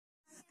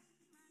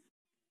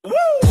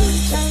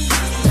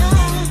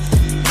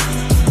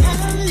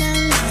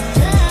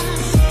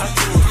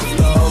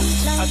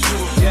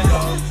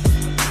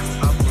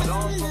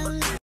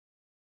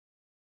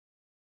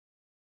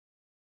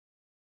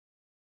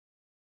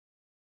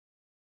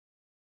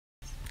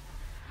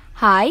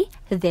Hi,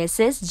 this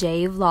is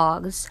J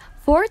Vlogs.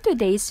 For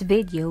today's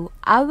video,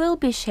 I will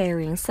be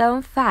sharing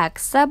some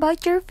facts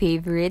about your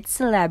favorite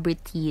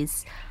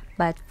celebrities.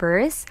 But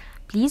first,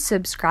 please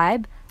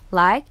subscribe,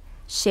 like,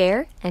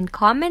 share, and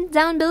comment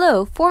down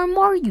below for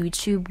more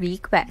YouTube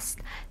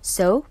requests.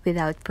 So,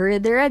 without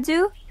further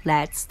ado,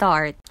 let's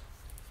start.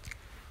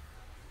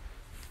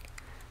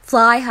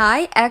 Fly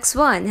High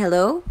X1.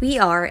 Hello, we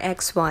are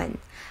X1.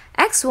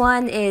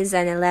 X1 is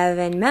an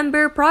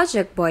 11-member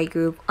project boy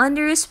group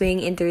under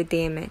Swing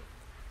Entertainment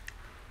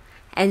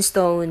and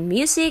Stone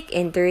Music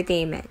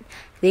Entertainment.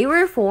 They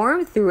were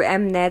formed through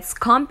Mnet's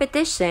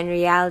competition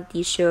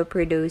reality show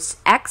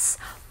produced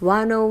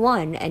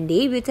X101 and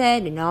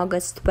debuted on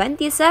August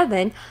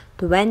 27,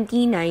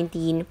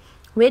 2019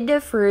 with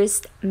the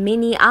first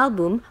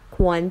mini-album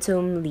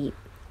Quantum Leap.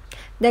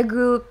 The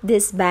group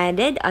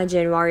disbanded on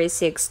January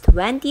 6,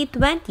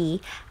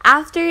 2020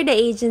 after the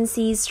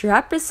agencies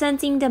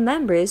representing the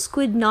members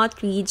could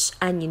not reach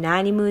an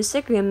unanimous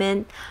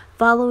agreement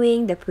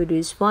following the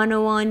Produce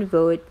 101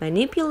 vote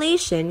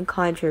manipulation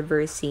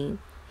controversy.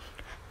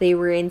 They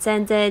were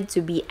intended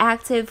to be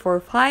active for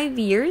 5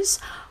 years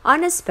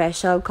on a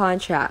special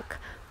contract,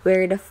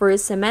 where the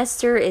first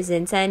semester is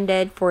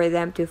intended for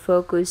them to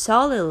focus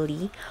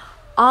solely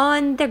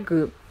on the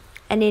group.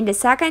 And in the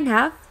second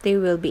half, they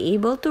will be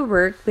able to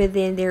work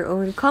within their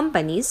own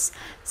companies,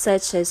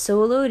 such as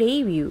solo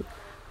debut,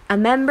 a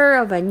member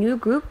of a new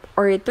group,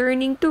 or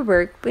returning to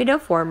work with a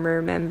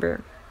former member.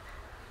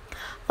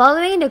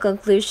 Following the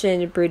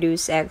conclusion of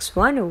Produce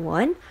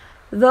X101,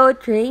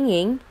 vote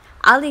ringing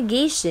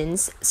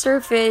allegations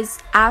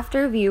surfaced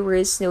after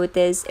viewers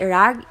noticed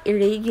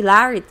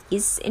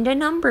irregularities in the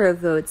number of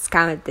votes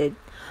counted,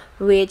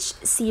 which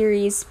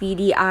series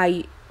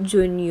PDI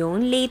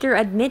Seung-youn later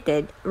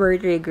admitted were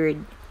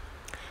triggered.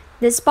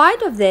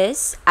 Despite of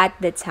this, at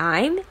the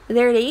time,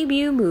 their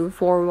debut moved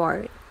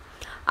forward.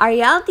 A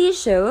reality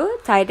show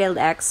titled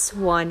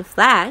X1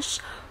 Flash,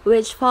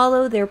 which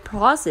followed their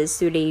process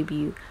to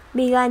debut,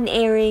 began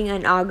airing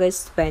on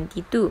August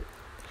 22.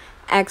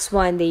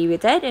 X1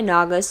 debuted on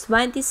August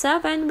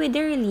 27 with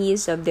the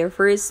release of their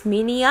first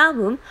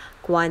mini-album,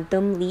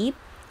 Quantum Leap,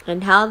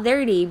 and held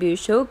their debut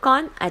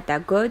showcon at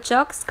the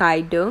Gocheok Sky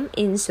Dome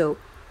in Seoul.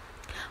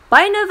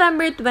 By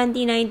November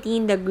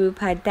 2019, the group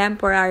had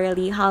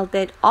temporarily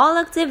halted all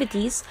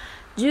activities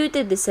due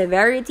to the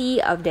severity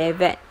of the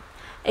event.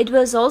 It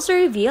was also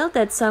revealed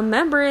that some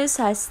members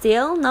have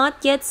still not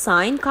yet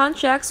signed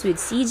contracts with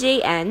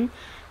CJNM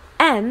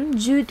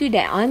due to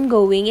the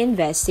ongoing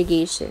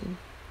investigation.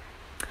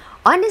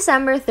 On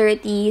December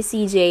 30,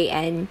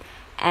 CJNM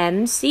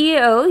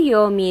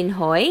CEO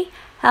Min-hee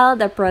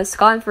held a press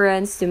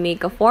conference to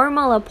make a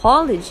formal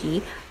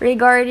apology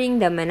regarding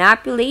the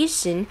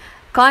manipulation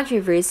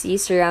controversy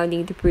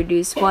surrounding the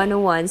Produce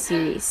 101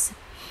 series.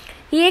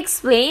 He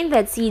explained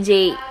that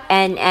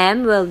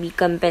CJNM will be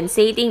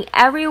compensating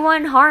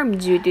everyone harmed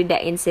due to the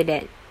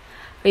incident.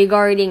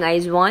 Regarding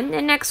IZ*ONE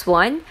and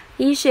X1,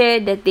 he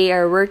shared that they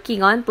are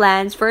working on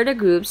plans for the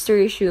groups to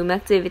resume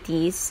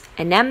activities,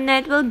 and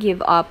Mnet will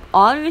give up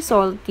all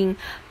resulting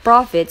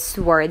profits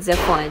towards the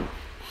fund.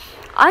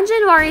 On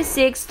January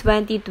 6,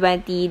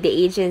 2020, the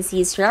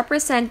agencies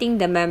representing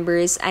the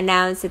members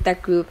announced that the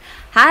group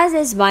has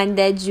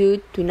disbanded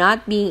due to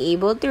not being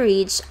able to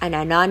reach an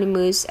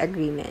anonymous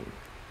agreement.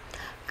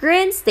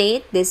 Current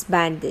state: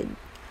 disbanded.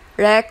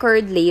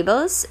 Record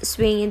labels: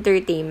 Swing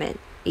Entertainment.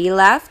 They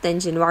left on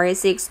January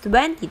 6,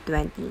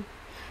 2020.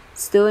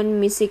 Stone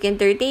Music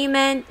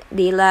Entertainment.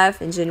 They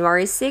left on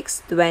January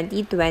 6,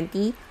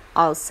 2020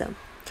 also.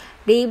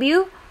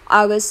 Debut: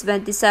 August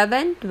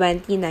 27,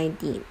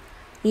 2019.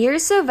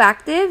 Years of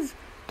active: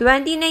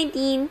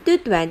 2019 to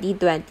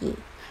 2020.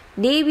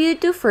 Debut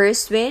to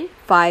first win: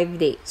 5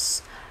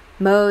 days.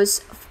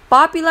 Most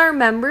popular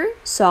member: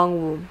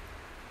 Seung-woo.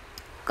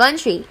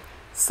 Country: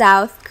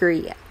 South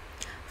Korea.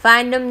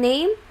 Fandom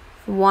name: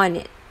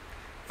 Wanted.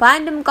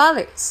 Fandom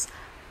colors: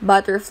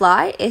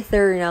 butterfly,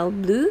 ethereal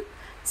blue,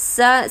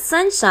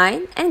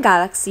 sunshine, and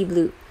galaxy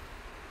blue.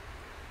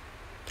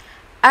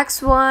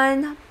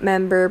 X1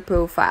 member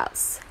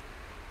profiles.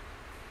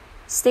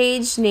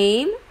 Stage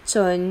name: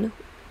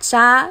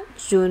 Cha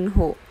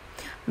Junho.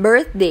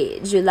 Birthday: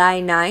 July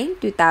 9,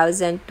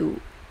 2002.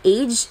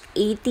 Age: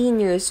 18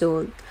 years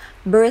old.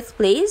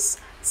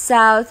 Birthplace: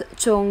 South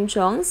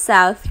Chongchong,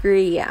 South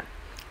Korea.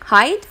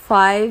 Height: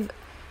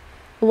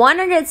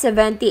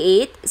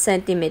 178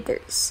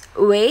 centimeters.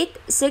 Weight: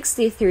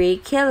 63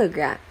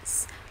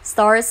 kilograms.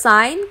 Star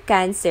sign: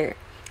 Cancer.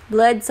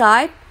 Blood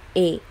type: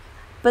 A.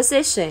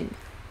 Position: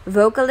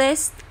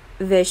 vocalist,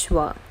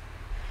 visual.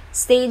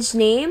 Stage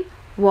name: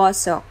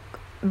 Wasok.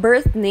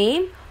 Birth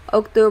name: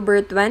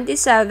 October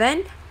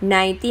 27,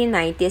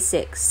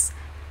 1996.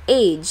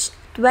 Age: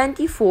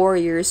 24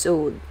 years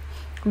old.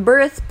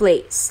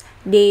 Birthplace: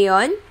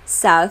 Daejeon,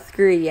 South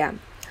Korea.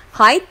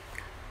 Height: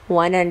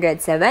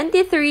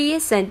 173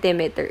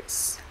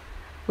 centimeters.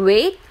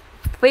 Weight: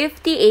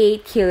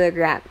 58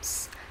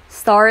 kilograms.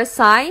 Star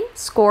sign: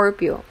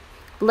 Scorpio.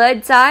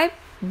 Blood type: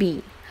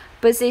 B.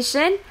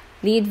 Position: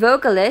 lead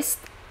vocalist,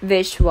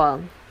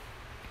 visual.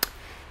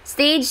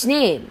 Stage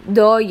name,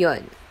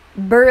 Do-hyon.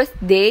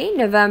 Birthday,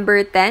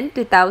 November 10,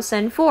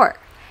 2004.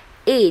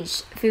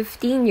 Age,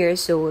 15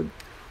 years old.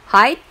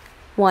 Height,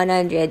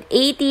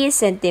 180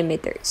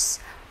 centimeters.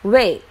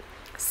 Weight,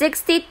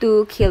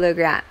 62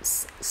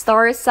 kilograms.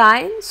 Star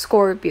sign,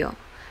 Scorpio.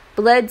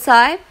 Blood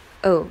type,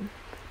 O.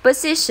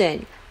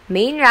 Position,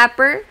 main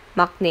rapper,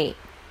 maknae.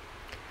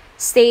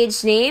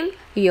 Stage name,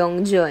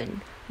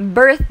 Hyeong-jun.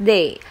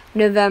 Birthday,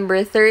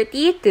 November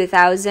 30,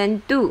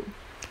 2002.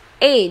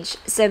 Age,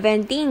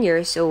 17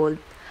 years old.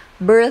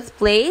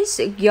 Birthplace,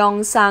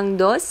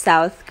 Gyeongsang-do,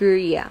 South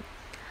Korea.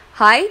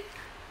 Height,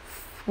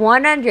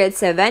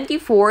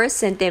 174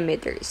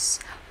 centimeters.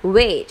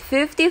 Weight,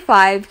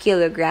 55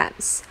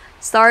 kilograms.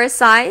 Star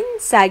sign,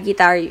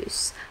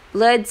 Sagittarius.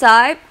 Blood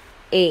type,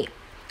 A.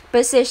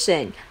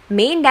 Position,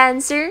 main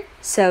dancer,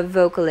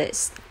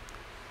 sub-vocalist.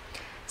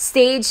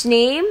 Stage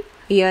name,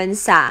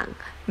 Eun-sang.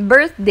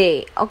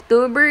 Birthday,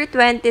 October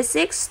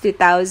 26,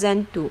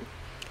 2002.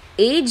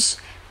 Age,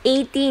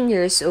 18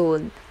 years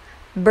old.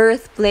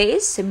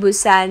 Birthplace,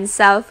 Busan,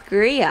 South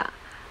Korea.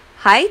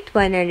 Height,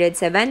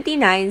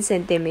 179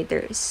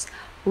 centimeters.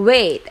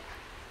 Weight,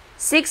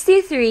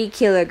 63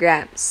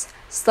 kilograms.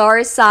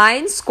 Star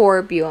sign,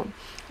 Scorpio.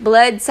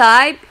 Blood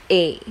type,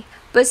 A.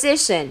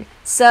 Position,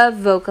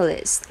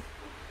 sub-vocalist.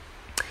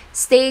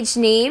 Stage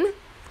name,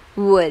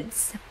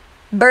 Woods.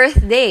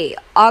 Birthday,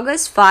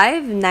 August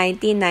 5,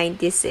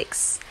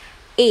 1996.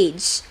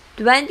 Age,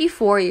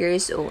 24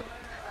 years old.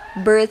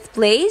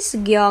 Birthplace,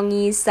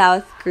 Gyeonggi,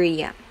 South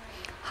Korea.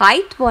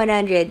 Height,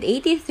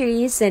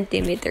 183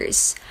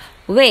 centimeters.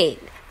 Weight,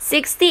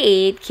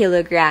 68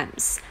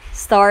 kilograms.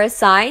 Star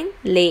sign,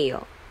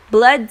 Leo.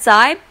 Blood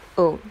type,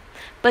 O.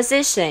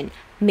 Position,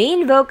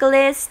 main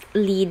vocalist,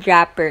 lead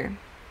rapper.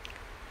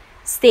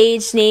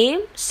 Stage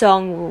name,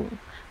 Seung-woo.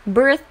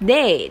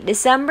 Birthday,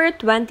 December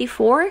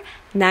 24,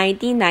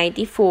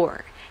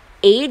 1994.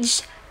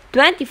 Age,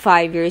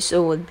 25 years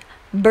old.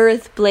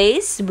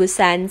 Birthplace,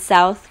 Busan,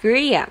 South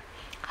Korea.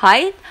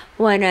 Height,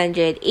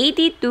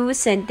 182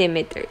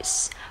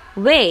 centimeters.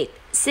 Weight,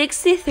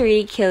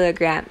 63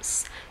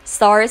 kilograms.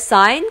 Star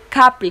sign,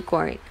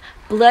 Capricorn.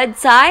 Blood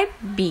type,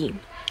 B.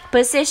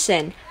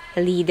 Position,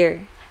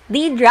 leader.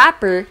 Lead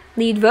rapper,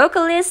 lead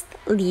vocalist,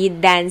 lead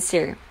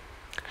dancer.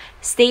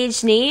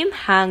 Stage name,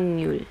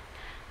 Han-gyul.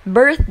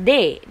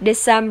 Birthday,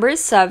 December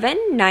 7,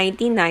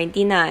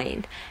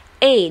 1999.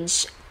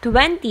 Age,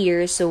 20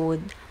 years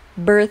old.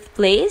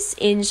 Birthplace,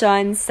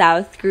 Incheon,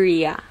 South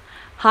Korea.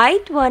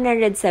 Height,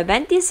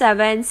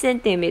 177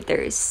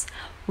 centimeters.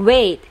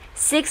 Weight,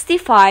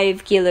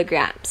 65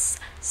 kilograms.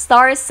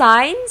 Star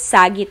sign,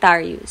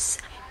 Sagittarius.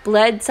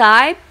 Blood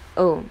type,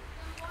 O.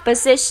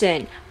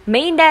 Position,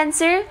 main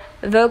dancer,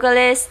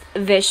 vocalist,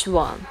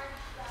 visual.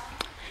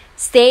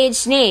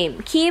 Stage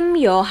name, Kim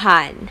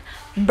Yo-han.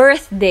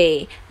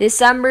 Birthday,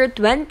 December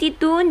 22,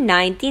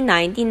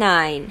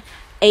 1999.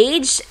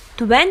 Age,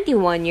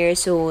 21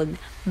 years old.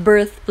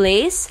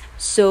 Birthplace,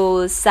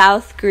 Seoul,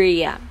 South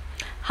Korea.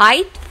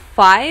 Height,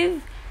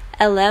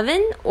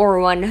 5'11" or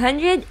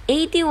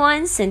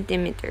 181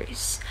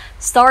 centimeters.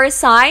 Star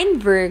sign,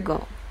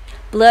 Virgo.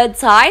 Blood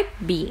type,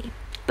 B.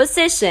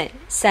 Position,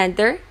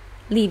 center,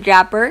 lead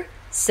rapper,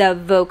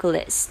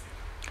 sub-vocalist.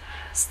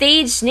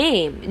 Stage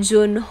name,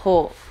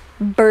 Junho.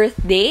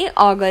 Birthday,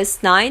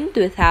 August 9,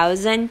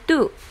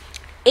 2002.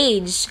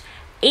 Age,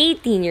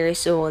 18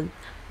 years old.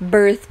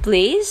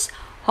 Birthplace,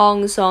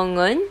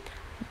 Hongseong-eun,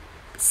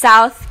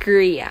 South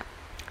Korea.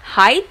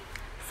 Height,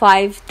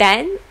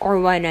 5'10" or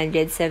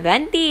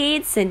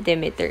 178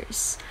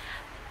 centimeters.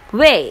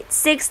 Weight,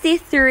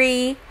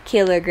 63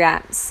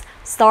 kilograms.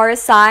 Star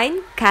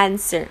sign,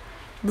 Cancer.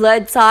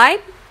 Blood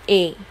type,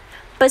 A.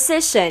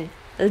 Position,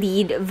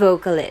 lead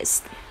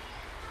vocalist.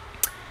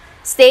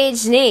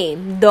 Stage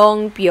name,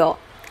 Dong-pyo.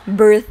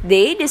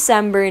 Birthday,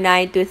 December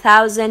 9,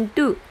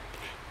 2002.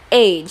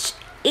 Age,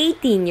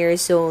 18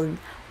 years old.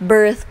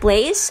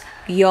 Birthplace,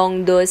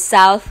 Gyeongdo,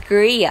 South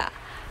Korea.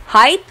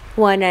 Height,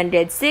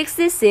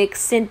 166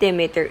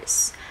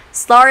 centimeters.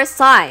 Star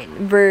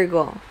sign,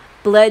 Virgo.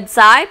 Blood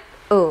type,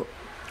 O.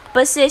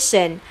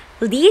 Position,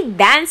 lead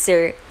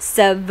dancer,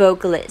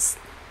 sub-vocalist.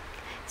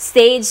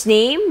 Stage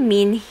name,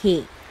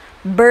 Min-hee.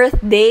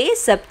 Birthday,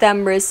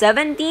 September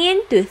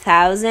 17,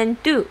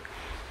 2002.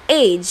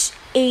 Age,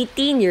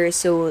 18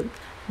 years old.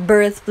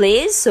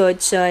 Birthplace,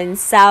 Sochon,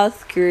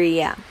 South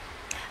Korea.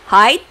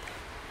 Height,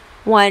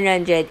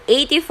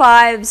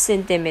 185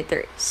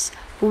 centimeters.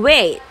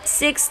 Weight,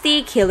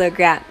 60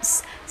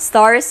 kilograms.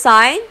 Star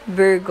sign,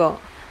 Virgo.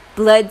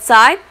 Blood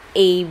type,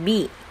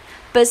 AB.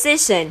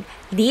 Position,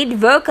 lead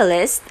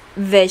vocalist,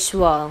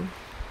 visual.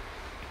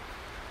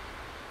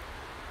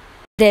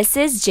 This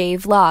is J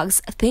Vlogs.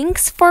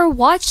 Thanks for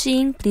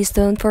watching. Please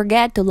don't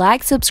forget to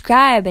like,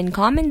 subscribe, and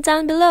comment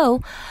down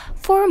below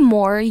for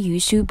more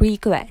YouTube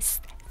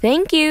requests.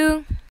 Thank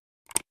you!